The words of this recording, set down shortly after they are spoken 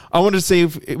I wanted to see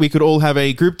if we could all have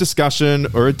a group discussion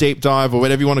or a deep dive or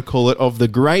whatever you want to call it of the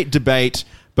great debate,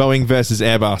 Boeing versus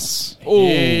Airbus.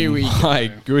 Oh,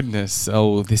 my goodness.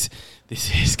 Oh, this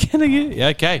is going to get... Yeah,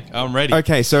 okay, I'm ready.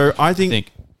 Okay, so I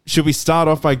think... Should we start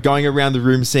off by going around the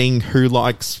room seeing who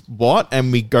likes what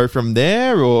and we go from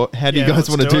there? Or how do you guys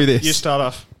want to do this? You start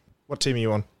off. What team are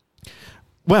you on?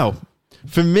 Well,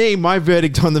 for me, my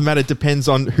verdict on the matter depends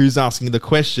on who's asking the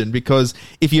question, because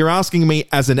if you're asking me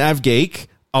as an av geek,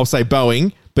 I'll say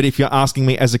Boeing, but if you're asking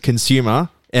me as a consumer,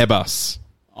 Airbus.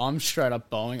 I'm straight up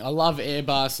Boeing. I love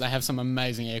Airbus. They have some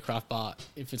amazing aircraft, but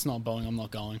if it's not Boeing, I'm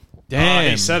not going. Damn.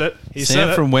 He said it.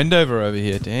 Sam from Wendover over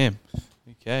here. Damn.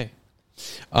 Okay.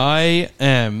 I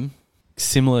am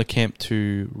similar camp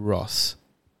to Ross.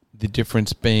 The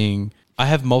difference being I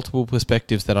have multiple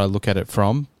perspectives that I look at it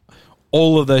from.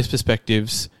 All of those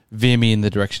perspectives veer me in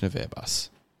the direction of Airbus.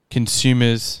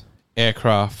 Consumers,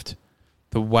 aircraft,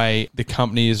 the way the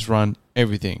company is run,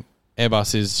 everything.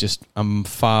 Airbus is just a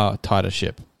far tighter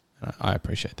ship. I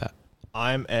appreciate that.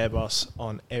 I'm Airbus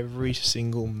on every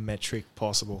single metric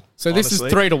possible. So this is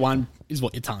 3-1 is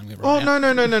what you're telling me right now.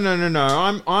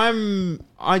 No.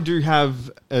 I do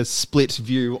have a split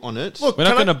view on it. Look, we're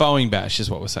not going to Boeing bash is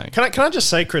what we're saying. Can I just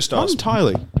say, Christos? Not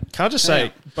entirely. Can I just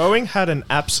say, Boeing had an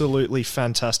absolutely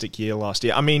fantastic year last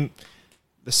year. I mean,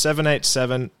 the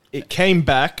 787, it came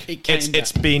back.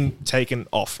 It's been taken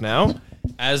off now.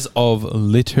 As of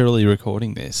literally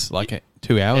recording this, like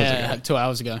 2 hours ago. Yeah, 2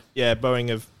 hours ago. Yeah, Boeing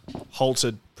have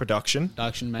halted production.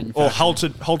 Manufacturing. Or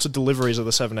halted deliveries of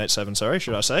the 787, sorry,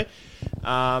 should I say.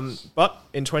 But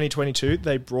in 2022,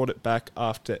 they brought it back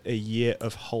after a year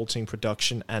of halting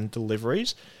production and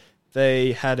deliveries.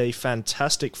 They had a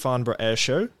fantastic Farnborough Air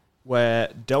Show where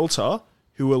Delta,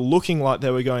 who were looking like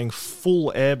they were going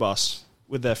full Airbus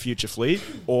with their future fleet,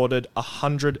 ordered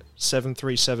 100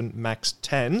 737 MAX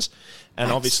 10s. And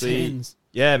Max obviously... 10s.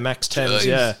 Yeah, MAX 10s,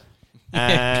 yeah.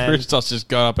 And Christos just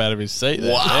got up out of his seat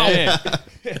there. Wow.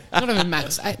 Not even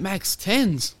Max 8, Max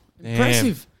 10s.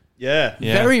 Impressive. Yeah.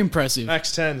 Very impressive. MAX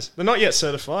 10s. They're not yet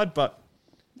certified, but...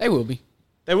 They will be.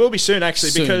 They will be soon, actually,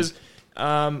 Soon. because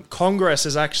Congress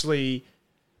is actually...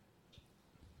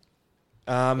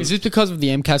 Is this because of the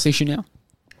MCAS issue now?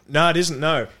 No, it isn't,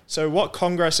 no. So what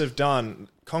Congress have done,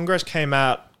 Congress came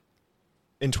out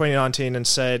in 2019 and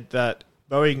said that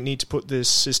Boeing need to put this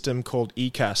system called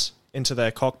ECAS into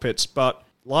their cockpits, but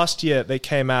last year they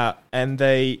came out and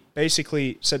they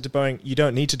basically said to Boeing, you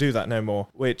don't need to do that no more,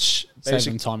 which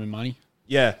saving time and money.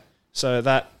 Yeah, so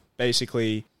that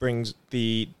basically brings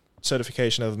the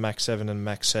certification of MAX 7 and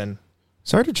MAX 10.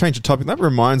 Sorry to change the topic. That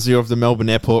reminds you of the Melbourne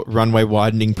Airport runway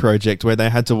widening project where they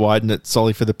had to widen it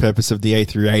solely for the purpose of the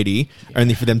A380,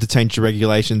 only for them to change the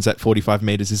regulations at 45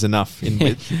 metres is enough in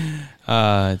width.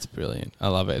 It's brilliant. I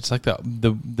love it. It's like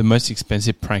the most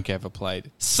expensive prank ever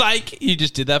played. Psych! You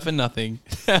just did that for nothing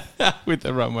with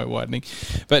the runway widening.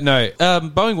 But no,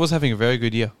 Boeing was having a very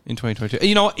good year in 2022.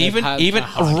 You know what? Even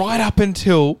right up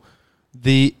until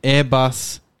the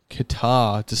Airbus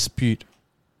Qatar dispute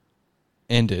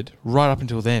ended, right up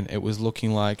until then, it was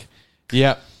looking like,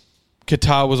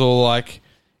 Qatar was all like,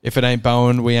 if it ain't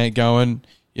Boeing, we ain't going.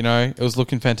 You know, it was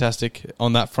looking fantastic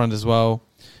on that front as well.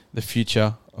 The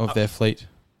future of their fleet.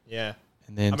 Yeah.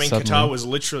 And then Qatar was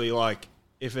literally like,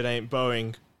 if it ain't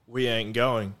Boeing, we ain't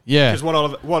going. Yeah. Because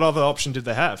what other option did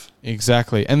they have?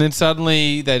 Exactly. And then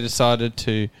suddenly they decided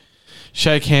to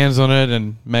shake hands on it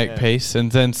and make peace. And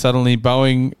then suddenly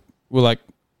Boeing were like,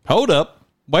 hold up,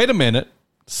 wait a minute.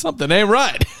 Something ain't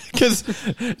right. Because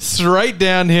straight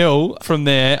downhill from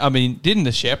there, I mean, didn't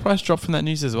the share price drop from that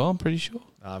news as well? I'm pretty sure.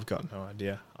 I've got no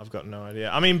idea.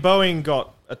 I mean, Boeing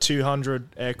got a 200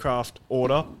 aircraft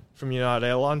order from United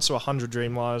Airlines, so 100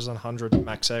 Dreamliners and 100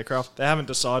 MAX aircraft. They haven't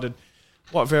decided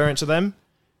what variant of them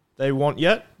they want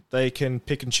yet. They can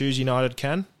pick and choose, United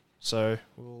can. So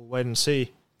we'll wait and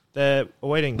see. They're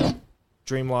awaiting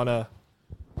Dreamliner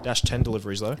 -10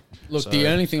 deliveries, though. Look, the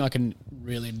only thing I can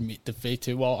really admit defeat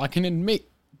to, well, I can admit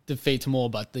defeat to more,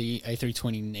 but the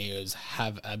A320neos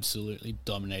have absolutely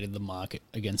dominated the market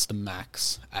against the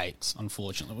MAX 8s,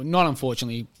 unfortunately. Well, not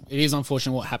unfortunately. It is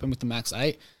unfortunate what happened with the MAX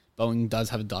 8. Boeing does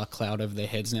have a dark cloud over their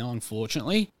heads now,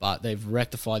 unfortunately, but they've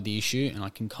rectified the issue, and I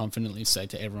can confidently say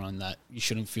to everyone that you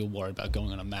shouldn't feel worried about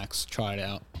going on a MAX. Try it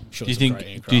out. I'm sure it's a great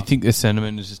aircraft. Do you think the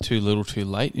sentiment is just too little too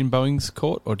late in Boeing's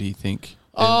court, or do you think...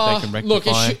 they can rectify. Look,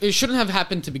 it shouldn't have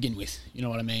happened to begin with. You know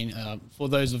what I mean? For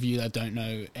those of you that don't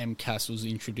know, MCAS was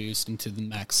introduced into the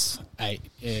MAX 8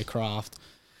 aircraft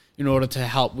in order to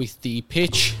help with the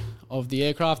pitch of the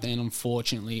aircraft, and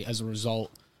unfortunately, as a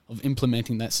result of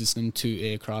implementing that system, 2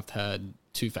 aircraft had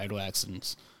 2 fatal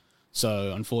accidents.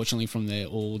 So unfortunately, from there,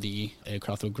 all the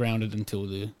aircraft were grounded until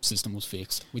the system was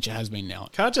fixed, which it has been now.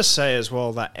 Can I just say as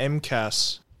well that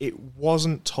MCAS, it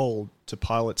wasn't told to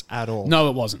pilots at all. No,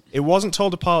 it wasn't. It wasn't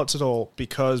told to pilots at all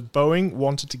because Boeing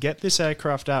wanted to get this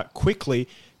aircraft out quickly,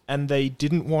 and they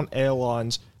didn't want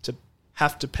airlines to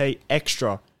have to pay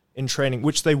extra in training,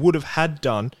 which they would have had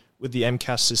done with the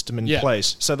MCAS system in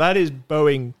place. So that is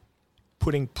Boeing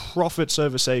putting profits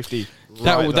over safety.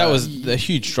 That was the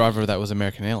huge driver of that was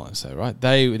American Airlines, though, right?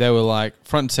 They were like,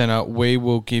 front and center, we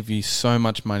will give you so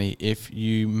much money if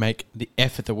you make the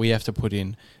effort that we have to put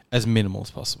in as minimal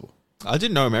as possible. I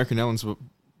didn't know American Airlines were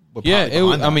yeah, partly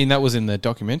behind that. I mean, that was in the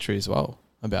documentary as well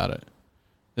about it.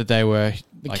 That they were...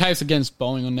 The case against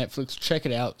Boeing on Netflix, check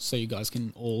it out so you guys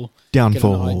can all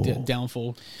Downfall.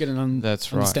 get an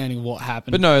That's right. understanding of what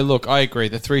happened. But no, look, I agree.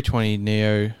 The 320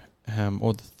 Neo,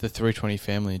 or the 320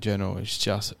 family in general, is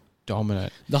just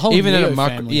dominant. The whole even Neo at a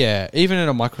family. even at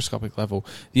a microscopic level,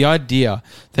 the idea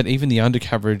that even the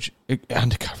undercarriage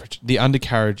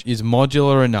is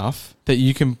modular enough that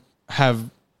you can have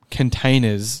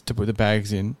containers to put the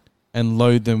bags in and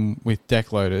load them with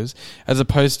deck loaders, as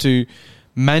opposed to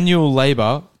manual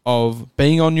labor of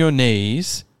being on your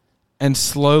knees and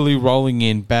slowly rolling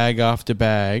in bag after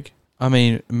bag. I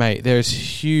mean, mate, there is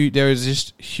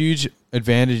just huge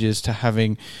advantages to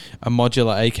having a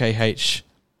modular AKH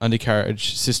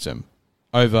undercarriage system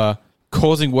over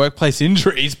causing workplace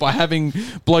injuries by having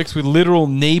blokes with literal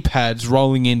knee pads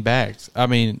rolling in bags. I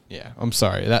mean, yeah, I'm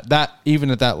sorry. That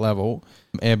even at that level,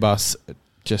 Airbus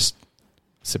just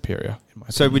superior. In my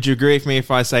So opinion. would you agree with me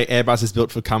if I say Airbus is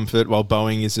built for comfort while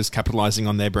Boeing is just capitalizing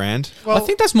on their brand? Well, I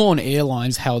think that's more on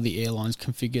airlines, how the airlines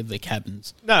configure their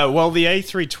cabins. no, well, the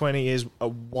A320 is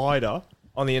wider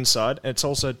on the inside, and it's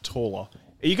also taller.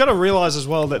 You got to realize as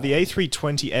well that the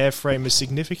A320 airframe is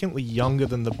significantly younger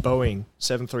than the Boeing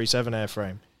 737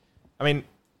 airframe. I mean,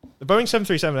 the Boeing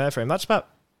 737 airframe, that's about,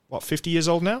 50 years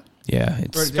old now? yeah,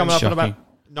 it's Coming up on shocking.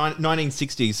 about...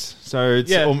 1960s, so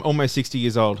it's Yeah. almost 60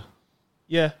 years old.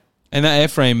 Yeah. And that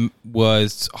airframe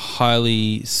was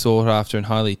highly sought after and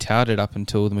highly touted up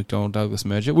until the McDonnell-Douglas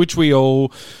merger, which we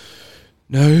all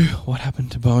know what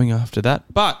happened to Boeing after that.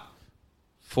 But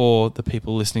for the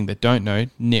people listening that don't know,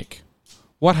 Nick,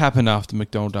 what happened after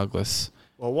McDonnell-Douglas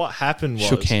Well, what happened was...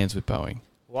 shook hands with Boeing?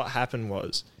 What happened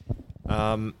was...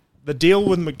 the deal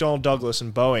with McDonnell Douglas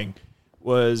and Boeing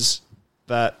was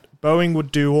that Boeing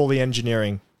would do all the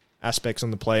engineering aspects on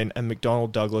the plane and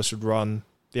McDonnell Douglas would run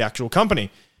the actual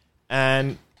company.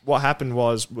 And what happened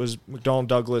was McDonnell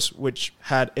Douglas, which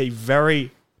had a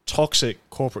very toxic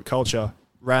corporate culture,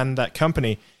 ran that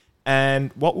company.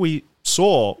 And what we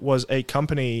saw was a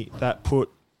company that put,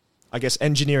 I guess,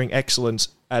 engineering excellence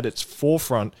at its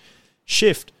forefront,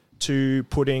 shift to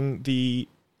putting the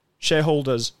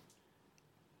shareholders,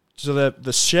 so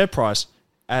the share price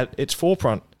at its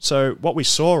forefront. So what we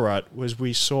saw, right, was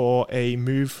we saw a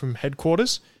move from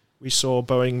headquarters. We saw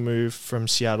Boeing move from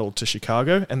Seattle to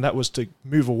Chicago, and that was to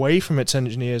move away from its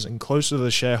engineers and closer to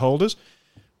the shareholders.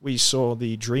 We saw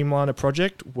the Dreamliner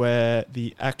project, where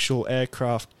the actual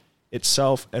aircraft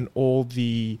itself and all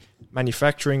the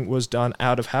manufacturing was done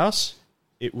out of house.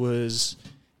 It was,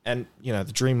 and the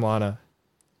Dreamliner,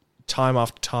 time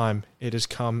after time, it has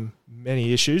come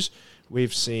many issues.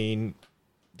 We've seen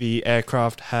the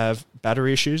aircraft have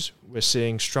battery issues. We're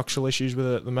seeing structural issues with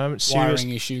it at the moment. Wiring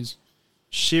issues.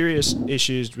 Serious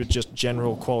issues with just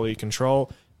general quality control.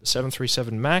 The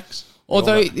 737 MAX.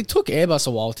 Although it took Airbus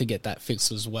a while to get that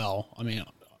fixed as well. I mean,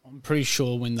 I'm pretty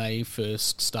sure when they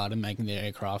first started making their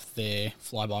aircraft, their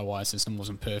fly-by-wire system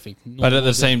wasn't perfect. But at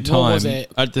the same time,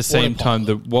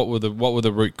 what were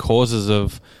the root causes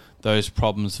of those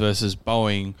problems versus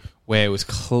Boeing, where it was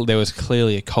there was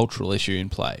clearly a cultural issue in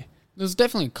play? There's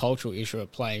definitely a cultural issue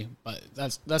at play, but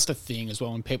that's the thing as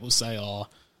well. When people say, "Oh,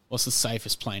 what's the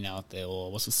safest plane out there?"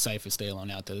 or "What's the safest airline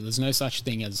out there?" There's no such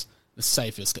thing as the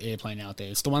safest airplane out there.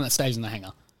 It's the one that stays in the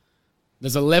hangar.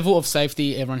 There's a level of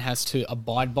safety everyone has to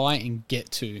abide by and get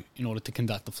to in order to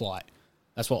conduct the flight.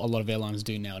 That's what a lot of airlines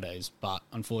do nowadays. But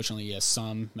unfortunately, yes,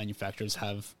 some manufacturers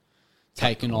have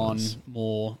taken on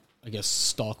more, I guess,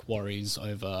 stock worries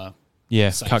over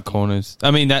safety. Cut corners.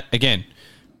 I mean, that, again,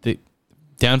 the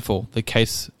downfall, the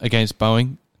case against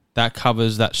Boeing, that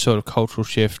covers that sort of cultural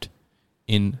shift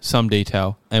in some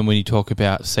detail. And when you talk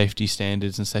about safety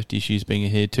standards and safety issues being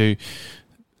adhered to,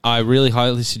 I really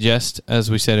highly suggest,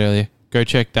 as we said earlier, go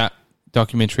check that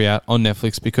documentary out on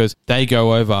Netflix, because they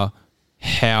go over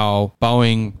how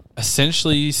Boeing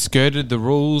essentially skirted the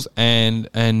rules and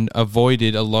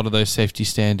avoided a lot of those safety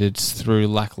standards through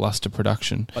lackluster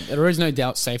production. But there is no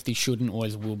doubt safety should and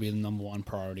always will be the number one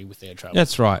priority with air travel.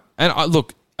 That's right. And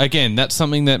look, again, that's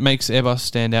something that makes Airbus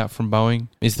stand out from Boeing,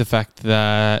 is the fact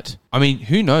that, I mean,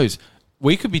 who knows?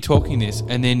 We could be talking this,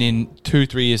 and then in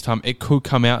 2-3 years' time, it could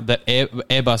come out that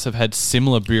Airbus have had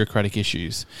similar bureaucratic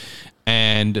issues,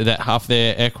 and that half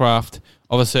their aircraft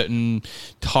of a certain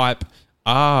type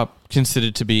are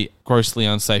considered to be grossly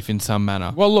unsafe in some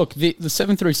manner. Well, look, the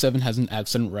 737 has an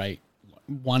accident rate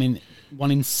 1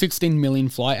 in 16 million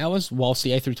flight hours, whilst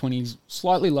the A320 is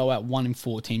slightly lower at 1 in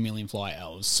 14 million flight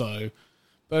hours. So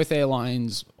both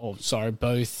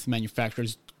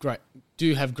manufacturers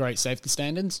do have great safety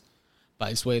standards,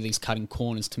 but it's where these cutting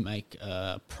corners to make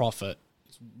profit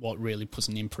is what really puts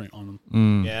an imprint on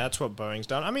them. Yeah, that's what Boeing's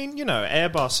done. I mean,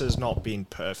 Airbus has not been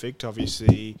perfect.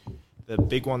 Obviously, the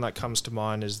big one that comes to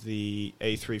mind is the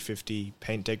A350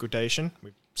 paint degradation.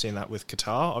 We've seen that with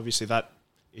Qatar. Obviously, that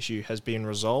issue has been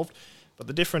resolved. But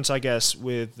the difference, I guess,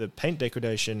 with the paint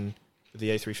degradation with the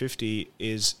A350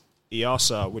 is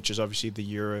EASA, which is obviously the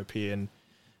European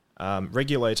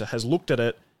regulator, has looked at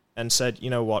it and said, you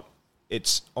know what,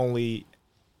 it's only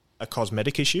a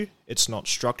cosmetic issue. It's not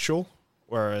structural.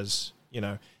 Whereas,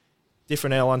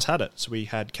 different airlines had it. So we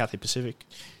had Cathay Pacific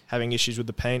having issues with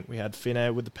the paint. We had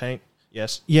Finnair with the paint.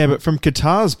 Yes. Yeah, but from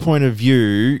Qatar's point of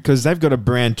view, because they've got a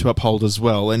brand to uphold as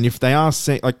well, and if they are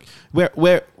saying, like, we're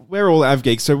all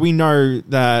avgeeks, so we know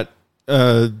that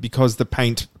because the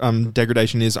paint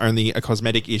degradation is only a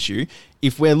cosmetic issue,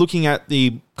 if we're looking at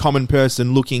the common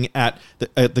person looking at the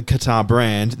Qatar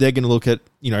brand, they're going to look at,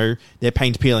 their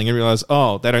paint peeling and realize,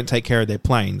 oh, they don't take care of their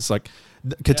planes. Like,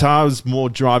 Qatar's more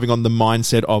driving on the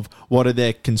mindset of what are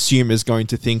their consumers going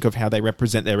to think of how they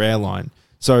represent their airline.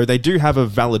 So they do have a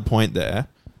valid point there.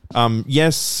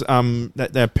 Yes, that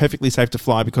they're perfectly safe to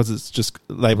fly because it's just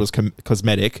labeled as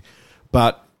cosmetic,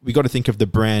 but we got to think of the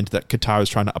brand that Qatar is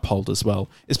trying to uphold as well,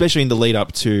 especially in the lead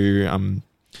up to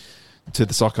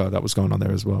the soccer that was going on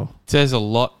there as well. There's a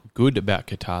lot good about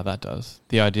Qatar, that does.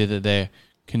 The idea that they're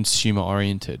consumer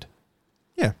oriented.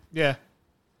 Yeah. Yeah.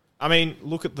 I mean,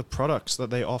 look at the products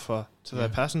that they offer to their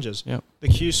passengers. Yep. The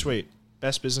Q Suite,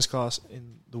 best business class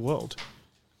in the world,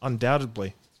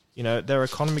 undoubtedly. Their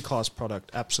economy class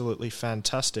product, absolutely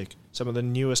fantastic. Some of the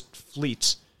newest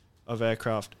fleets of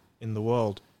aircraft in the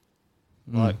world.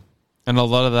 And a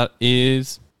lot of that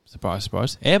is, surprise,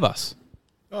 surprise, Airbus.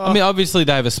 I mean, obviously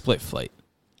they have a split fleet.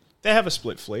 They have a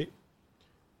split fleet.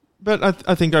 But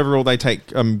I think overall they take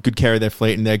good care of their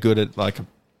fleet, and they're good at,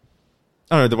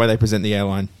 the way they present the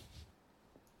airline.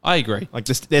 I agree. Like,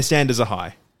 their standards are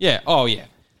high. Yeah. Oh, yeah.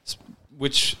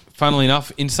 Which, funnily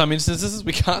enough, in some instances,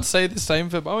 we can't say the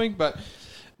same for Boeing, but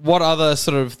what other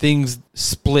sort of things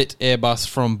split Airbus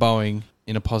from Boeing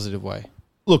in a positive way?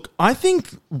 Look, I think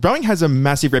Boeing has a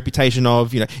massive reputation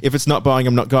of, if it's not Boeing,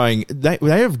 I'm not going. They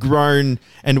have grown,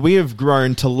 and we have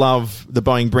grown to love the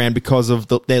Boeing brand because of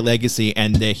their legacy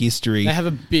and their history. They have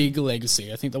a big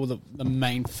legacy. I think they were the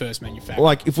main first manufacturer.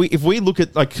 Like, if we look at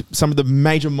some of the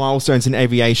major milestones in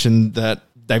aviation that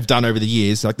they've done over the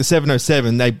years, like the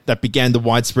 707, that began the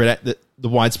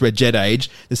widespread jet age.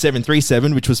 The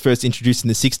 737, which was first introduced in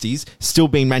the 60s, still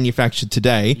being manufactured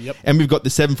today. Yep. And we've got the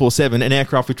 747, an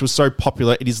aircraft which was so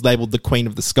popular it is labelled the Queen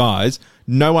of the Skies.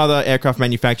 No other aircraft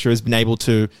manufacturer has been able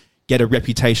to get a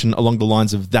reputation along the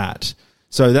lines of that.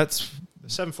 So that's... The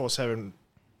 747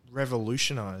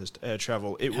 revolutionised air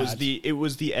travel. It was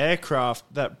the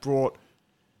aircraft that brought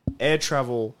air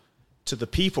travel to the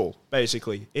people,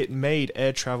 basically. It made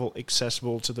air travel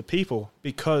accessible to the people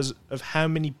because of how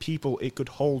many people it could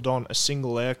hold on a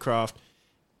single aircraft,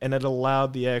 and it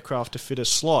allowed the aircraft to fit a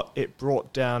slot. It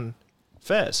brought down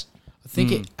fares. I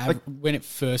think when it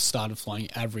first started flying,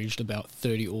 it averaged about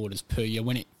 30 orders per year.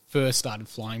 When it first started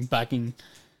flying back in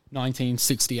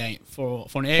 1968, for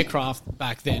an aircraft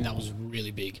back then, that was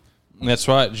really big. That's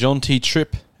right. Jean T.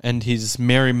 Tripp and his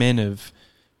merry men of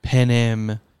Pan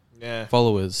Am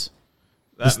followers.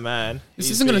 That man. This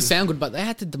isn't going to sound good, but they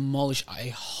had to demolish a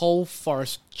whole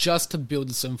forest just to build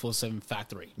the 747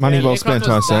 factory. Money well spent,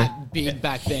 I say. Big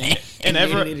back then, and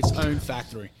it needed its own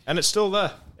factory. And it's still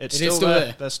there. It's still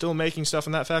there. They're still making stuff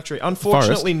in that factory.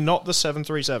 Unfortunately, not the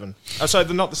 737. Oh, sorry,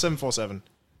 not the 747.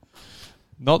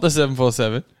 Not the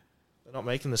 747. They're not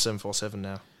making the 747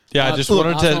 now. Yeah, I just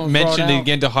wanted to mention it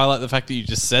again to highlight the fact that you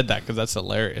just said that, because that's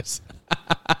hilarious.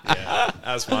 Yeah,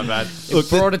 that's my bad. It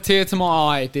brought a tear to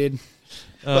my eye, it did.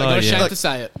 I'm not ashamed to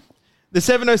say it. The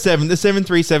 707, the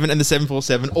 737, and the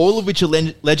 747, all of which are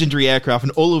legendary aircraft,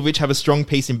 and all of which have a strong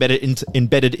piece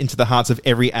embedded into the hearts of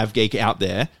every avgeek out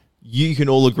there. You can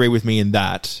all agree with me in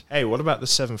that. Hey, what about the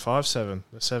 757,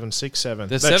 the 767?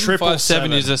 The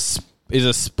 757 is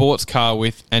a sports car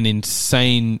with an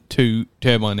insane 2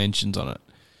 turbine engines on it.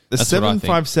 The That's what I think.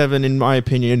 757, in my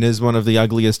opinion, is one of the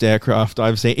ugliest aircraft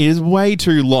I've seen. It is way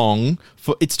too long.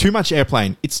 It's too much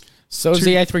airplane. So is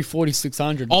the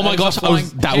A340-600. Oh my gosh,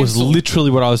 that was literally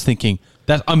what I was thinking.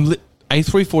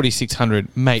 A340-600,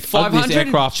 mate. 500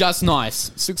 aircraft. just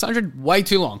nice. 600 way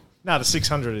too long. No, the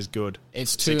 600 is good.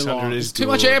 It's too 600 long. is It's too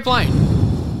much good. airplane.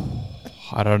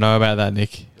 I don't know about that,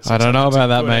 Nick. I don't know about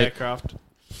that, Good mate. Aircraft.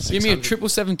 Give me a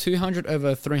 600. 777-200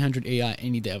 over 300 ER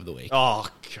any day of the week. Oh,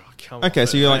 God, come on. Okay,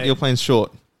 so you like mate. your planes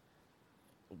short.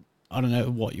 I don't know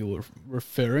what you were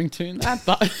referring to in that,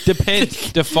 but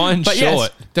Depends. Define but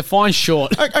short. yes, define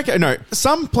short. Okay, no.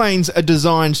 Some planes are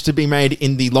designed to be made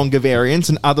in the longer variants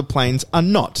and other planes are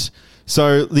not.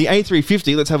 So the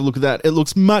A350, let's have a look at that. It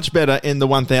looks much better in the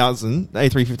 1000,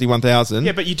 A350 1000.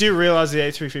 Yeah, but you do realise the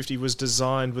A350 was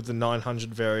designed with the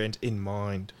 900 variant in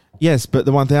mind. Yes, but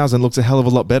the 1000 looks a hell of a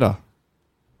lot better.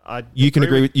 You can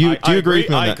agree with you. Do you agree with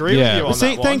me on I that? agree Yeah. with you on See,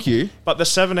 that one. thank you. But the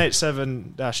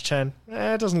 787-10,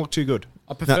 it doesn't look too good.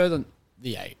 I prefer the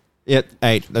 8. Yeah,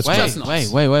 8. That's Wait, right. Just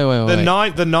nice. wait.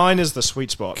 The 9 is the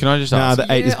sweet spot. Can I just Nah, ask? the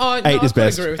 8 is eight is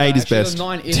best. 8 is best.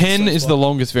 10 is the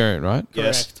longest variant, right?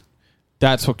 Yes.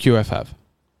 That's what QF have.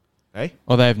 Hey?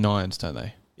 Or they have 9s, don't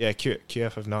they? Yeah,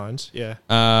 QF of 9s. Yeah.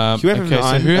 QF have okay, so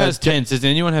 9, who has 10s? Does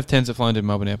anyone have 10s that fly into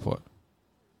Melbourne Airport?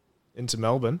 Into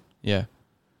Melbourne. Yeah.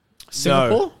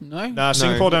 Singapore? No. Nah,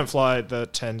 Singapore don't fly the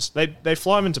 10s. They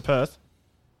fly them into Perth.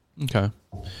 Okay.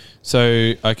 So,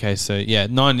 yeah,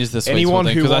 9 is the sweet Anyone spot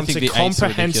then, who 'cause I wants think a the 8's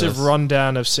comprehensive ridiculous.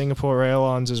 rundown of Singapore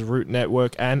Airlines' route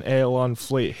network and airline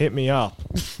fleet, hit me up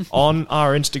on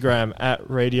our Instagram at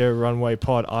Radio Runway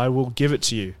Pod. I will give it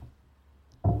to you.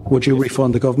 Would you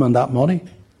refund the government that money?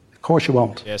 Of course you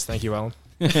won't. Yes, thank you, Alan.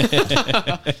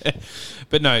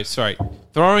 But no, sorry.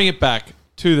 Throwing it back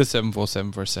to the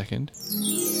 747 for a second.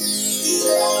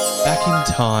 Back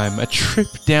in time, a trip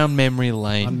down memory I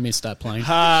lane. missed that plane.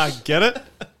 Get it?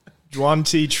 John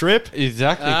T. Trip.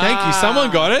 Exactly. Thank you.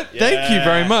 Someone got it. Thank you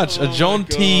very much. A John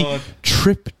T.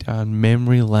 trip down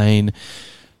memory lane.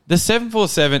 The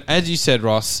 747, as you said,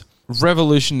 Ross,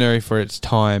 revolutionary for its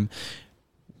time.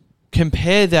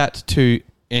 Compare that to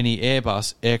any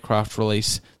Airbus aircraft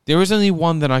release. There is only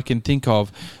one that I can think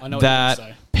of I know what you're that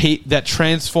gonna that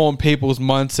transformed people's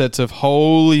mindsets of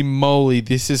holy moly,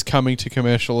 this is coming to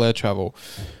commercial air travel.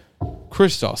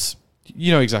 Christos.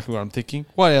 You know exactly what I'm thinking.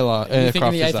 What You aircraft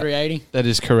thinking the is that? A380? That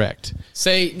is correct.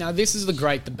 See, now this is the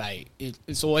great debate.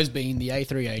 It's always been the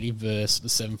A380 versus the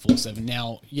 747.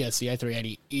 Now, yes, the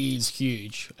A380 is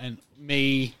huge. And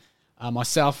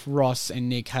myself, Ross, and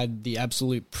Nick had the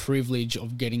absolute privilege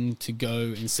of getting to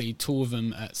go and see two of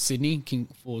them at Sydney, King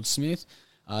Ford Smith.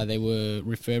 They were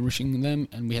refurbishing them,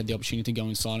 and we had the opportunity to go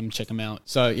inside them and check them out.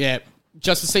 So, yeah,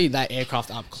 just to see that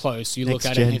aircraft up close, you look Next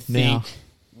at it and you gen now. think,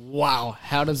 wow,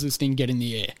 how does this thing get in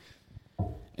the air?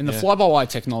 And the fly-by-wire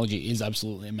technology is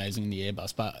absolutely amazing in the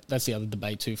Airbus, but that's the other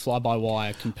debate too.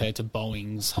 Fly-by-wire compared to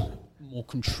Boeing's more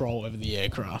control over the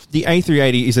aircraft. The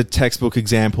A380 is a textbook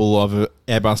example of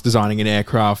Airbus designing an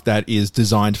aircraft that is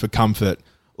designed for comfort.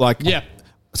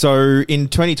 So in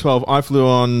 2012, I flew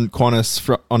on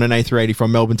Qantas on an A380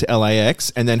 from Melbourne to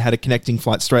LAX, and then had a connecting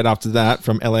flight straight after that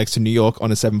from LAX to New York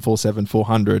on a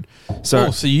 747-400. So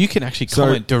you can actually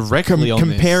comment directly on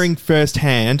comparing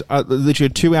firsthand, literally a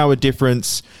 2-hour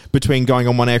difference between going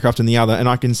on one aircraft and the other, and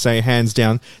I can say hands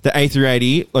down, the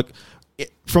A380,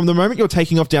 from the moment you're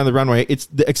taking off down the runway,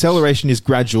 the acceleration is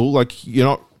gradual.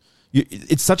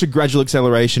 It's such a gradual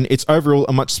acceleration. It's overall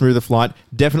a much smoother flight,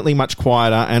 definitely much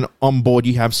quieter, and on board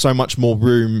you have so much more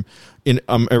room in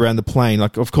around the plane.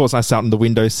 Of course, I sat in the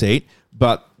window seat,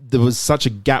 but there was such a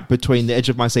gap between the edge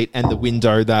of my seat and the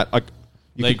window that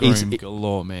legroom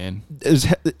galore, man.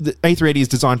 The A380 is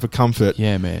designed for comfort.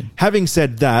 Yeah, man. Having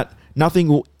said that, nothing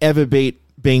will ever beat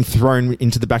being thrown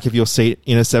into the back of your seat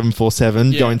in a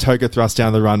 747 going toga thrust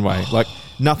down the runway.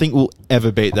 Nothing will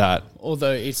ever beat that.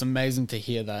 Although it's amazing to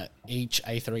hear that each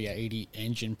A380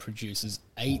 engine produces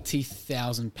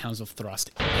 80,000 pounds of thrust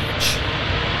each. It's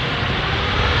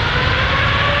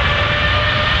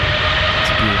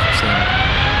a beautiful sound.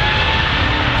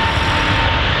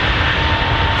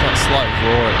 That slight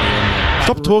roar at the end there.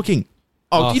 Stop talking.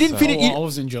 Oh, you didn't sorry. finish. I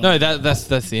was enjoying No, it. that's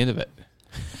the end of it.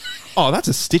 Oh, that's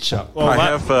a stitch up. Well,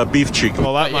 that, beef chicken.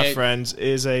 well, that, But my yeah. friends,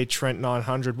 is a Trent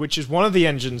 900, which is one of the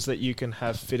engines that you can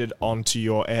have fitted onto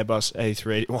your Airbus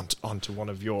A380, onto one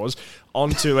of yours,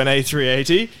 onto an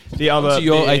A380. The other To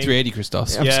your being- A380,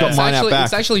 Christos. I've just got Yeah. mine out back.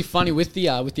 It's actually funny with the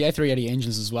A380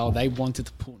 engines as well. They wanted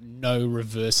to put no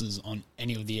reverses on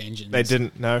any of the engines. They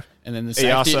didn't, no. And then the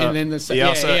safety, EASA and then the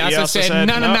EASA said,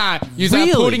 no. You're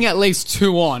Really? putting at least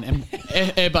 2 on. And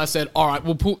Airbus said, all right,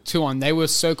 we'll put 2 on. They were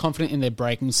so confident in their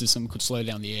braking system could slow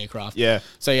down the aircraft. Yeah.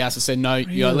 So EASA said, no,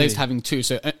 you're at least having 2.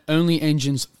 So only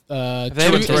engines 2 they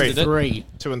ever and tested it? 3.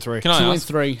 2 and 3. Can I 2 and ask,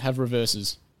 3 have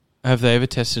reverses. have they ever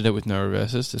tested it with no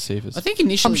reverses to see if it's... I think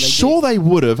initially I'm sure they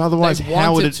would have. Otherwise, They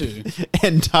how would wanted it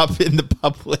end up in the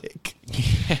public?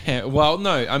 Well,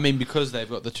 no, I mean, because they've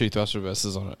got the 2 thrust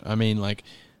reversers on it. I mean, like,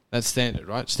 that's standard,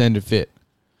 right? Standard fit.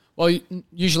 Well,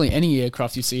 usually any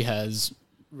aircraft you see has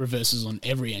reverses on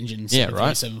every engine. Yeah,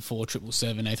 right. 747,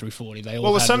 777, A340. They all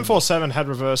Well, the had 747 had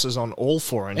reverses on all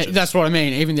 4 engines. That's what I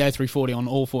mean. Even the A340 on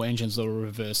all 4 engines, there were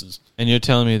reverses. And you're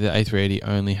telling me the A380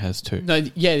 only has 2? No,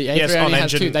 yeah, the A380 Yes, on has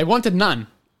engine- 2. They wanted none.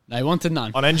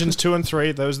 On engines 2 and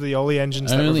 3, those are the only engines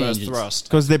that Only reverse engines. thrust.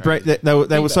 Because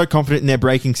they were so confident in their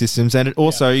braking systems, and it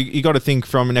also you got to think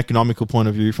from an economical point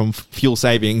of view, from fuel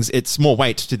savings. It's more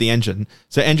weight to the engine,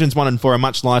 so engines 1 and 4 are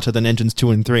much lighter than engines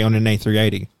 2 and 3 on an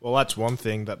A380. Well, that's one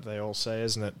thing that they all say,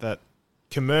 isn't it? That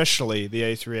commercially, the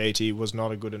A380 was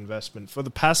not a good investment. For the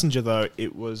passenger, though,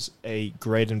 it was a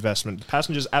great investment.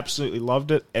 Passengers absolutely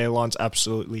loved it. Airlines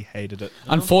absolutely hated it.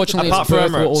 Unfortunately, Apart its from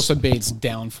growth will Emirates. also be its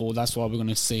downfall. That's why we're going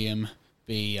to see him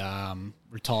be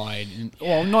retired.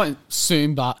 Well, not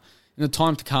soon, but in the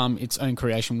time to come, its own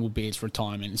creation will be its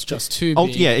retirement. It's just too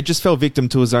big. Yeah, it just fell victim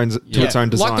to its own design.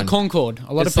 Like the Concorde.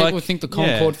 A lot It's of people like- think the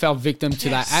Concorde fell victim to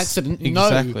that accident. No,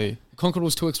 exactly. the Concorde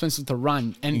was too expensive to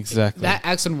run. And Exactly. that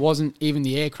accident wasn't even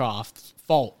the aircraft's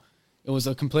fault. It was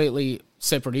a completely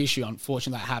separate issue.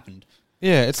 Unfortunately, that happened.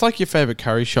 Yeah, it's like your favourite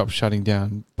curry shop shutting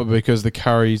down, but because the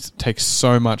curries take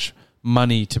so much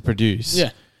money to produce.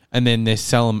 Yeah. And then they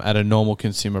sell them at a normal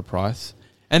consumer price.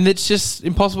 And it's just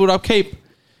impossible to upkeep.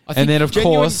 I And think then, of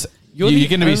course, you're you're the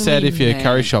going to be sad only if your man-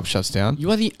 curry shop shuts down.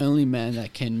 You are the only man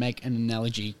that can make an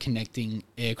analogy connecting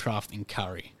aircraft and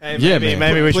curry. Hey, Yeah, maybe,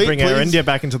 man. maybe we should Please- bring Air please. India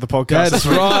back into the podcast. That's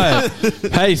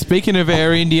right. Hey, speaking of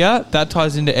Air India, that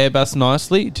ties into Airbus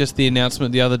nicely. Just the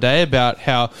announcement the other day about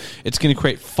how it's going to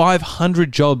create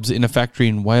 500 jobs in a factory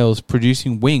in Wales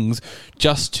producing wings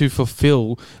just to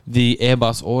fulfill the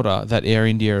Airbus order that Air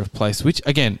India have placed, which,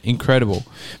 again, incredible.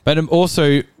 But it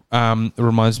also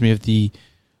reminds me of the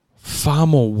far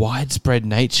more widespread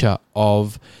nature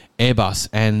of Airbus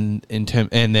and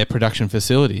and their production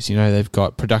facilities. You know, they've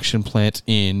got production plants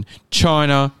in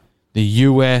China, the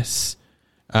US,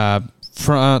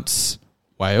 France,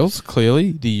 Wales,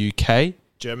 clearly, the UK.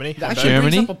 Germany. That Hamburg. actually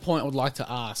Germany? brings up a point I would like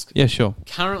to ask. Yeah, sure.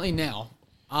 Currently now,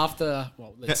 after,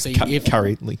 well, let's see if...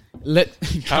 Currently.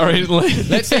 Currently.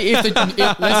 Let's see if the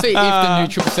new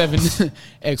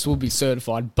 777X will be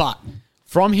certified. But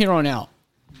from here on out,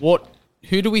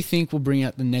 who do we think will bring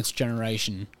out the next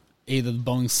generation? Either the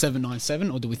Boeing 797,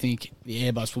 or do we think the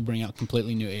Airbus will bring out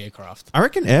completely new aircraft? I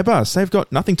reckon Airbus. They've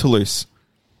got nothing to lose.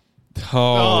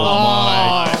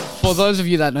 For those of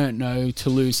you that don't know,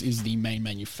 Toulouse is the main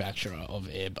manufacturer of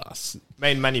Airbus.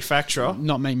 Main manufacturer.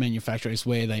 Not main manufacturer, it's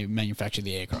where they manufacture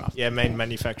the aircraft. Yeah, main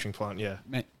manufacturing plant, yeah.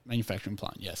 Manufacturing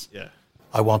plant, yes. Yeah.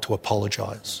 I want to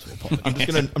apologise. I'm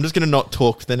just gonna not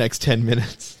talk for the next 10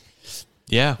 minutes.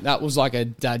 Yeah. That was like a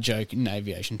dad joke in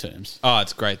aviation terms. Oh,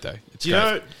 it's great, though. It's Do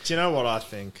great. you know what I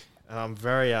think? And I'm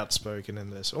very outspoken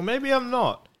in this. Or maybe I'm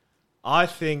not. I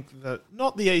think that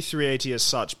not the A380 as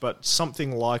such, but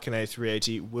something like an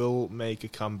A380 will make a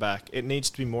comeback. It needs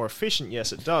to be more efficient.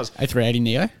 Yes, it does. A380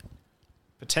 Neo?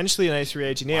 Potentially an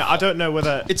A380 Neo. I don't know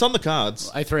whether... It's on the cards.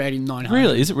 A380 900.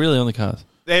 Really? Is it really on the cards?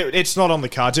 It's not on the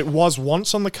cards. It was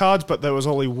once on the cards, but there was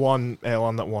only one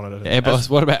airline that wanted it. Airbus.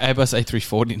 What about Airbus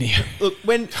A340 Neo? Look,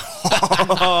 when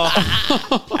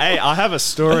Hey, I have a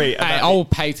story Hey, about... I will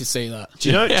pay to see that. Do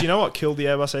you know what killed the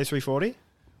Airbus A340?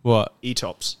 What?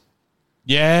 ETOPS.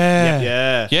 Yeah.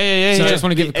 Yeah. Yeah. So I just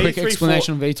want to give a the quick A34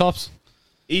 explanation of VTOPs.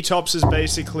 ETOPS is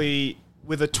basically,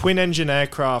 with a twin-engine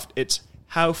aircraft, it's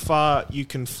how far you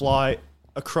can fly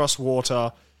across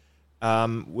water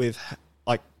with,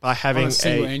 like, by having On a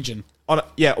single engine. on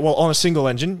a single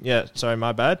engine. Yeah, sorry,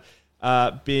 my bad.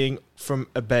 Being from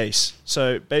a base.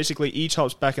 So basically,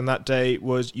 ETOPS back in that day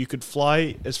was you could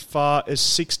fly as far as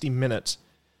 60 minutes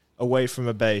away from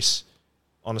a base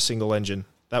on a single engine.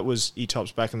 That was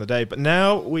ETOPS back in the day. But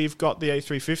now we've got the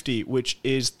A350, which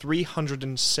is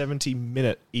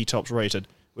 370-minute ETOPS rated,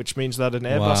 which means that an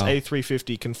Airbus Wow.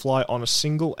 A350 can fly on a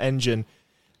single engine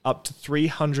up to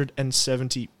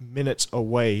 370 minutes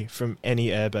away from any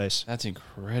airbase. That's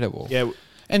incredible. Yeah,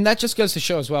 And that just goes to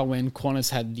show as well, when Qantas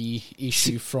had the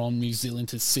issue from New Zealand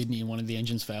to Sydney and one of the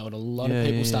engines failed, a lot Yeah, of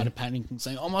people yeah, started panicking,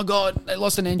 saying, oh my God, they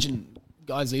lost an engine.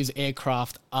 guys, these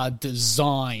aircraft are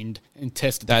designed and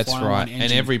tested. That's to fly on right. one engine.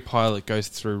 And every pilot goes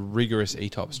through rigorous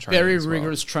ETOPS training. Very as well.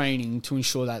 rigorous training to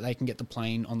ensure that they can get the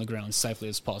plane on the ground as safely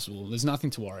as possible. There's nothing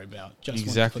to worry about. Just wanted to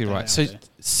Exactly put that right. out So there.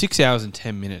 6 hours and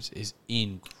 10 minutes is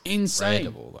Insane.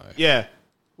 incredible, though. Yeah.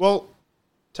 Well,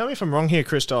 tell me if I'm wrong here,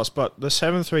 Christos, but the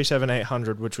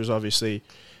 737-800, which was obviously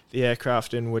the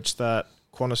aircraft in which that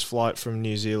Qantas flight from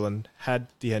New Zealand had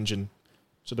the engine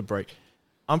sort of break.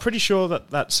 I'm pretty sure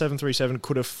that 737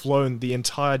 could have flown the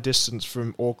entire distance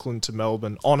from Auckland to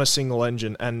Melbourne on a single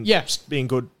engine and being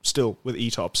good still with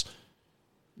ETOPS.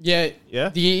 Yeah. Yeah?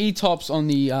 The ETOPS on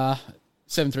the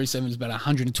 737 is about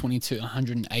 120 to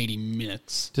 180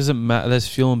 minutes. Does it matter? Does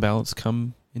fuel and balance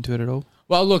come into it at all?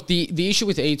 Well, look, the issue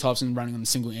with the ETOPS and running on a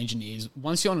single engine is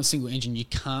once you're on a single engine, you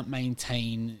can't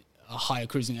maintain a higher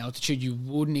cruising altitude. You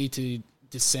would need to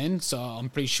descend. So I'm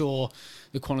pretty sure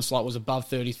the Qantas flight was above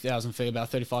 30,000 feet, about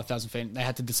 35,000 feet. They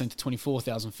had to descend to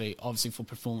 24,000 feet, obviously for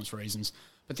performance reasons.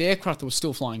 But the aircraft was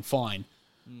still flying fine.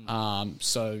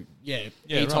 ETOPS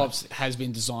has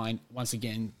been designed, once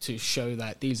again, to show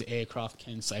that these aircraft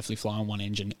can safely fly on one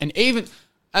engine. And even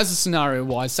as a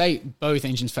scenario-wise, say both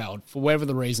engines failed, for whatever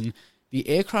the reason, the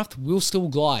aircraft will still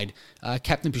glide.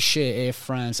 Captain Pichot, Air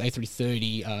France,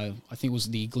 A330, I think it was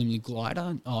the Gimli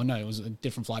glider. Oh, no, it was a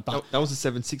different flight. But That was a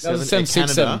 767. That was a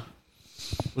 767.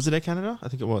 Was it Air Canada? I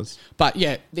think it was. But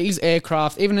yeah, these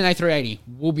aircraft, even an A380,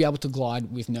 will be able to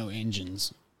glide with no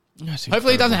engines.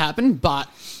 Hopefully it doesn't happen, but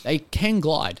they can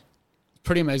glide.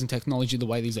 Pretty amazing technology the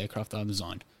way these aircraft are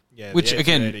designed. Yeah, Which, the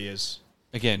again-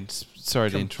 A380 is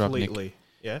Sorry to interrupt, Nick. completely...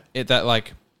 Yeah?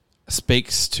 That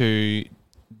speaks to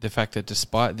the fact that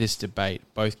despite this debate,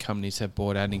 both companies have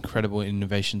brought out incredible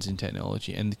innovations in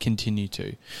technology and continue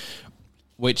to.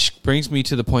 Which brings me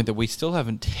to the point that we still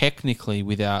haven't technically,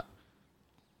 without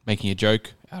making a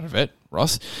joke out of it,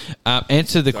 Ross,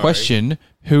 answered the question,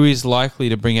 who is likely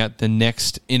to bring out the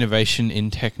next innovation in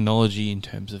technology in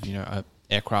terms of, a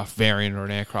aircraft variant or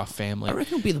an aircraft family? I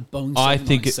reckon it'll be the Boeing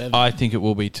 797. I think it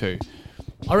will be too.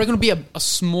 I reckon it'll be a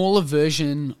smaller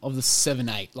version of the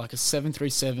 7.8, like a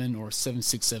 737 or a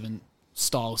 767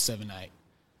 style 7.8.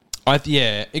 I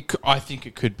think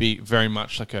it could be very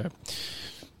much like a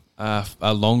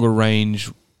longer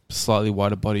range, slightly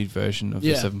wider bodied version of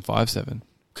the 757.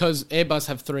 Because Airbus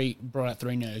have brought out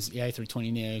three Neos, the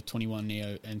A320 Neo, 21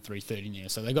 Neo, and 330 Neo.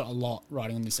 So they got a lot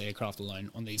riding on this aircraft alone,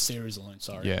 on these series alone,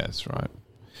 sorry. Yeah, that's right.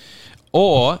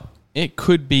 Or it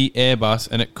could be Airbus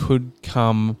and it could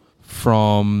come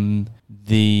from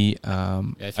the,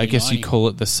 I guess you call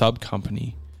it the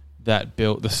sub-company that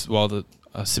built this,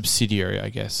 a subsidiary, I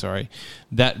guess,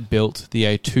 that built the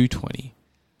A220.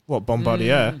 What,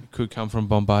 Bombardier? It could come from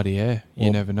Bombardier.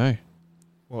 You never know.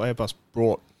 Well, Airbus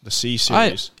brought the C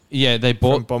series they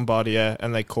bought from Bombardier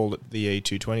and they called it the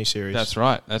A220 series. That's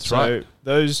right. So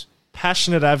those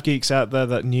passionate avgeeks out there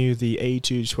that knew the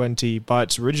A220 by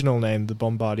its original name, the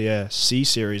Bombardier C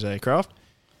series aircraft.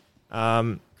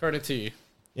 Credit to you.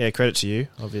 Yeah, credit to you,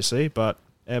 obviously. But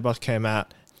Airbus came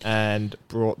out and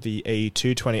brought the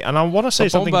A220. And I want to say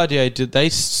something. Bombardier, they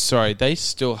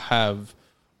still have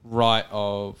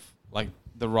the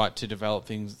right to develop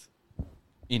things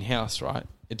in-house, right?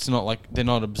 It's not like they're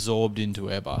not absorbed into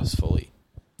Airbus fully.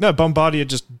 No, Bombardier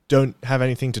just don't have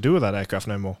anything to do with that aircraft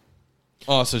no more.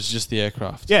 Oh, so it's just the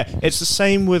aircraft. Yeah, it's the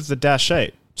same with the Dash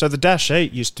 8. So the Dash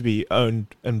 8 used to be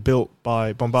owned and built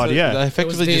by Bombardier. So they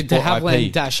effectively it was just the de bought Havilland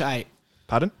IP. Dash 8.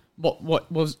 Pardon?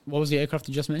 What was the aircraft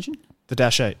you just mentioned? The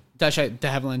Dash 8. Dash 8, de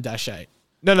Havilland Dash 8.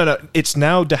 No. It's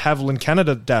now de Havilland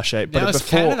Canada Dash 8. But Now it's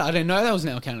before, Canada? I didn't know that was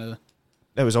now Canada.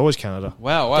 It was always Canada.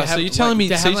 Wow. So you're telling me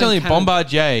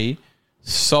Bombardier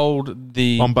sold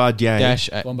the Bombardier. Dash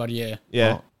 8, Bombardier.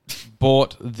 Yeah.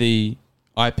 bought the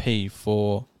IP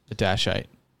for the Dash 8,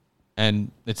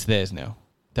 and it's theirs now.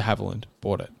 De Havilland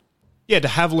bought it. Yeah, de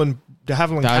Havilland I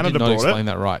Canada did not bought explain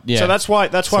it. that right. Yeah. So that's why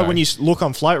when Sorry. you look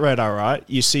on Flight Radar, right,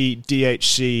 you see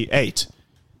DHC 8,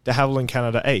 de Havilland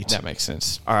Canada 8. That makes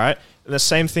sense. All right. And the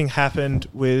same thing happened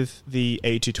with the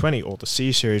A220 or the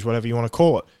C series, whatever you want to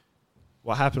call it.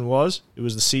 What happened was it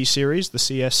was the C series, the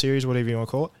CS series, whatever you want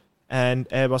to call it, and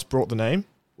Airbus brought the name.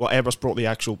 Well, Airbus brought the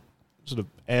actual sort of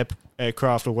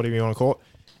aircraft or whatever you want to call it,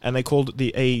 and they called it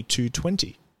the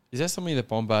A220. Is that something that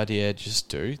Bombardier just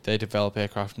do? They develop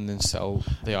aircraft and then sell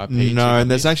the IP? No, and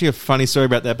there's actually a funny story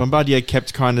about that. Bombardier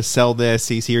kept trying to sell their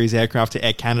C-Series aircraft to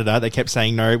Air Canada. They kept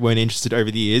saying no, weren't interested over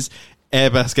the years.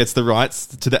 Airbus gets the rights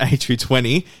to the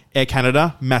A220. Air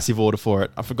Canada, massive order for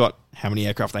it. I forgot how many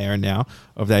aircraft they own now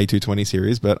of the A220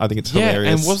 series, but I think it's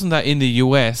hilarious. And wasn't that in the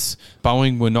US,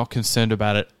 Boeing were not concerned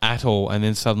about it at all, and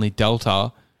then suddenly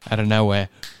Delta out of nowhere,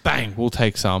 bang, we'll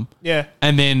take some. Yeah.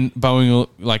 And then Boeing will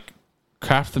like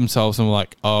craft themselves and we're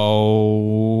like,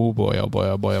 oh boy, oh boy,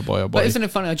 oh boy, oh boy, oh boy. But isn't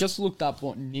it funny? I just looked up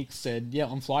what Nick said. Yeah,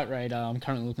 on Flight Radar, I'm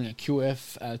currently looking at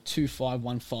QF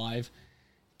 2515,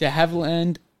 de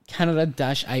Havilland Canada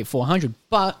 -8400,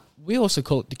 but we also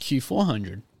call it the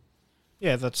Q400.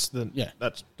 Yeah, that's the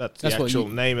that's the That's what actual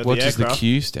you- name of What the does the aircraft.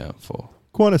 Q stand for?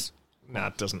 Qantas. Nah,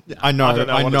 it doesn't. I know, I don't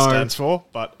know I what know. it stands for,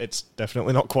 but it's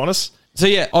definitely not Qantas. So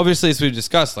yeah, obviously as we've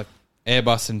discussed, like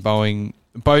Airbus and Boeing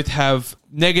both have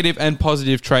negative and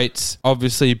positive traits.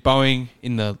 Obviously, Boeing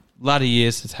in the latter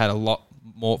years has had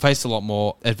faced a lot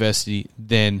more adversity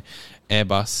than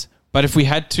Airbus. But if we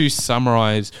had to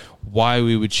summarize why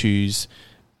we would choose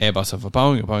Airbus over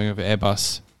Boeing or Boeing over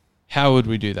Airbus, how would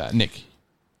we do that, Nick?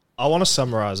 I want to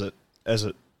summarize it as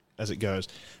it goes.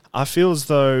 I feel as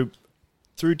though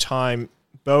through time,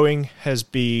 Boeing has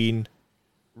been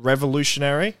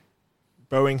revolutionary.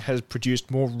 Boeing has produced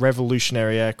more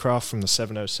revolutionary aircraft from the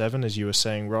 707, as you were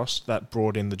saying, Ross, that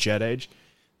brought in the jet age.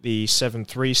 The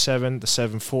 737, the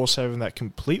 747, that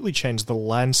completely changed the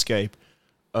landscape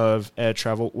of air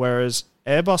travel, whereas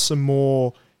Airbus are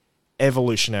more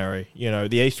evolutionary. You know,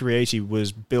 the A380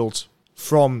 was built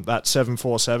from that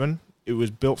 747. It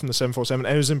was built from the 747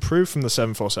 and it was improved from the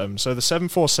 747. So the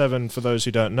 747, for those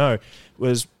who don't know,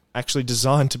 was actually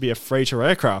designed to be a freighter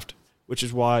aircraft, which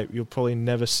is why you'll probably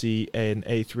never see an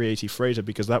A380 freighter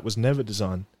because that was never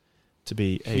designed to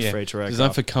be a freighter aircraft.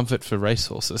 Designed for comfort for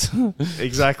racehorses.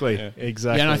 Exactly,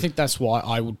 exactly. Yeah, and I think that's why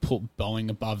I would put Boeing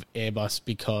above Airbus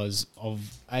because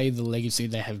of, A, the legacy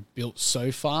they have built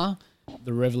so far,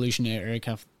 the revolutionary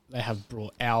aircraft they have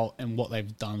brought out, and what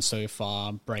they've done so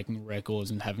far, breaking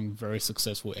records and having very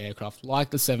successful aircraft like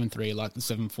the 7.3, like the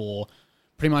 7.4.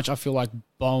 Pretty much I feel like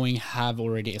Boeing have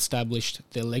already established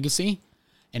their legacy,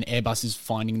 and Airbus is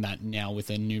finding that now with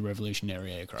their new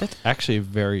revolutionary aircraft. That's actually a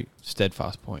very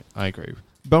steadfast point. I agree.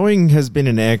 Boeing has been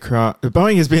a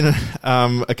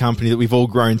company that we've all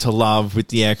grown to love with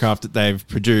the aircraft that they've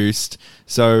produced.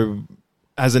 So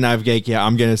as a nav geek, yeah,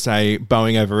 I'm going to say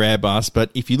Boeing over Airbus. But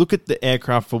if you look at the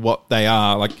aircraft for what they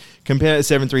are, like compare a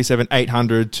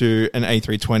 737-800 to an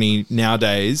A320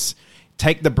 nowadays,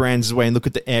 take the brands away and look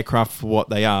at the aircraft for what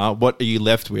they are, what are you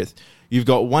left with? You've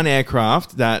got one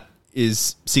aircraft that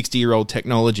is 60-year-old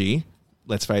technology,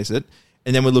 let's face it,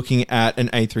 and then we're looking at an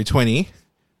A320.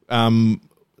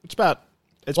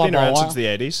 It's been around since the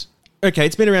 80s. Okay,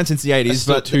 it's been around since the 80s,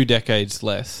 Still but 2 decades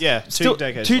less. Yeah,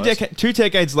 two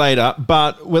decades later,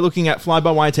 but we're looking at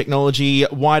fly-by-wire technology,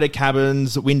 wider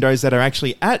cabins, windows that are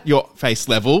actually at your face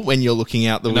level when you're looking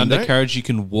out the An window. undercarriage you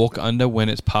can walk under when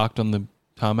it's parked on the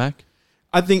tarmac.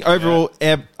 I think overall,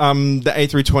 the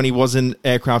A320 was an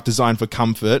aircraft designed for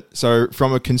comfort. So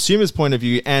from a consumer's point of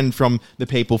view and from the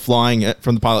people flying it,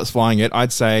 from the pilots flying it,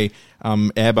 I'd say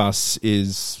Airbus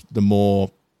is the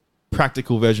more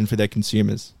practical version for their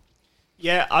consumers.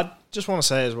 Yeah, I just want to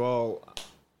say as well,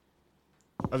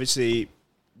 obviously,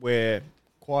 we're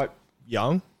quite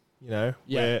young, you know.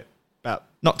 Yeah. We're about...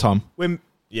 Not Tom.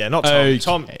 Not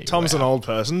Tom. Okay, Tom's an old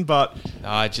person, but...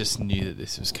 I just knew that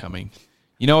this was coming.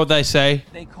 You know what they say?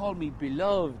 They call me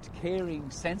beloved, caring,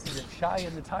 sensitive, shy,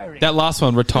 and retiring. That last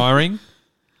one, retiring?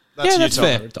 That's That's you,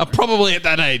 Tom. fair. I'm probably at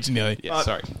that age nearly. Yeah,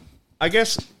 sorry. I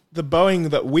guess the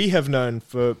Boeing that we have known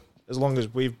for as long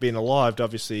as we've been alive,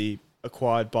 obviously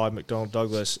acquired by McDonnell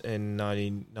Douglas in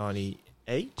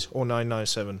 1998 or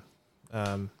 1997.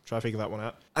 Try to figure that one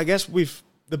out. I guess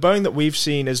the Boeing that we've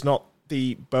seen is not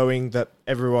the Boeing that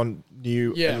everyone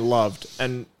knew and loved.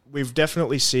 And we've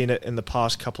definitely seen it in the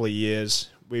past couple of years.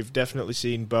 We've definitely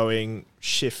seen Boeing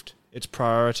shift its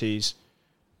priorities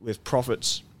with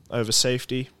profits over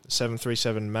safety. The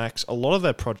 737 MAX, a lot of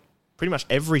their pretty much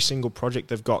every single project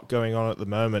they've got going on at the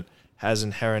moment has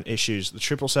inherent issues. The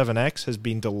 777X has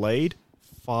been delayed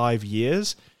 5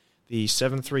 years. The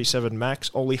 737 MAX,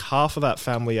 only half of that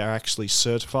family are actually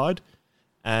certified.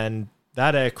 And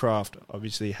that aircraft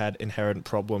obviously had inherent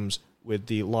problems with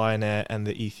the Lion Air and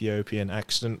the Ethiopian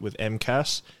accident with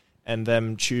MCAS, and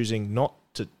them choosing not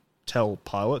to tell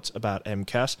pilots about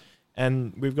MCAS.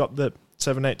 And we've got the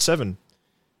 787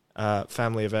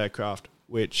 family of aircraft,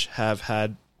 which have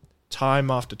had time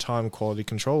after time quality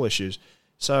control issues.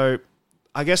 So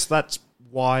I guess that's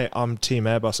why I'm Team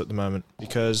Airbus at the moment,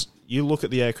 because you look at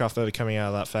the aircraft that are coming out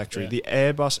of that factory, the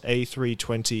Airbus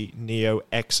A320 Neo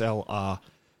XLR,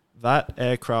 that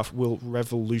aircraft will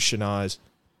revolutionize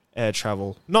air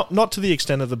travel. Not to the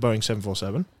extent of the Boeing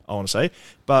 747, I want to say,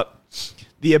 but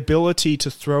the ability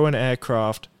to throw an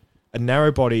aircraft, a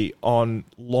narrow body, on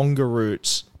longer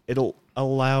routes, it'll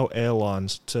allow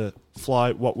airlines to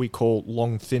fly what we call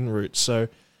long, thin routes. So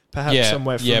perhaps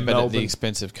somewhere from but at Melbourne. the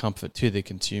expense of comfort to the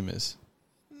consumers.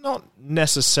 Not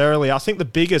necessarily. I think the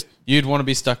biggest... You'd want to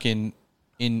be stuck in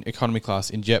economy class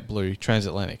in JetBlue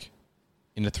transatlantic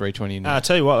in a 320. I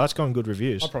tell you what, that's gotten good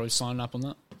reviews. I'll probably sign up on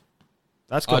that.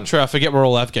 That's Oh, good. true. I forget we're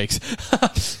all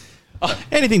avgeeks.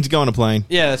 Anything to go on a plane.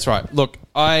 Yeah, that's right. Look,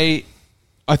 I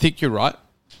think you're right,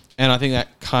 and I think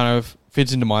that kind of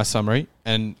fits into my summary,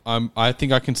 and I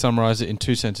think I can summarize it in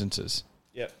 2 sentences.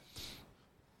 Yep.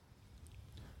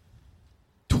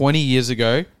 20 years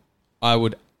ago, I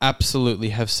would absolutely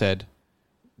have said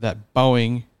that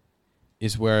Boeing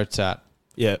is where it's at.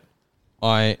 Yep.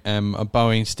 I am a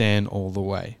Boeing stan all the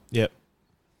way. Yep.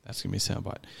 That's going to be a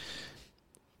soundbite.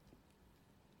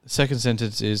 The second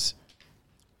sentence is,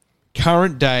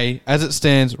 current day, as it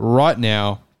stands right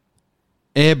now,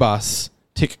 Airbus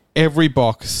tick every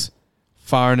box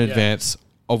far in advance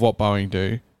of what Boeing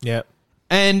do. Yep.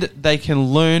 And they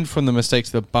can learn from the mistakes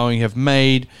that Boeing have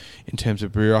made in terms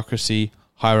of bureaucracy,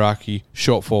 hierarchy,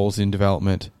 shortfalls in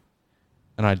development.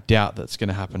 And I doubt that's going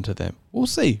to happen to them. We'll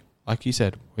see. Like you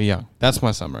said, we're young. That's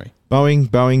my summary.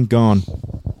 Boeing, gone.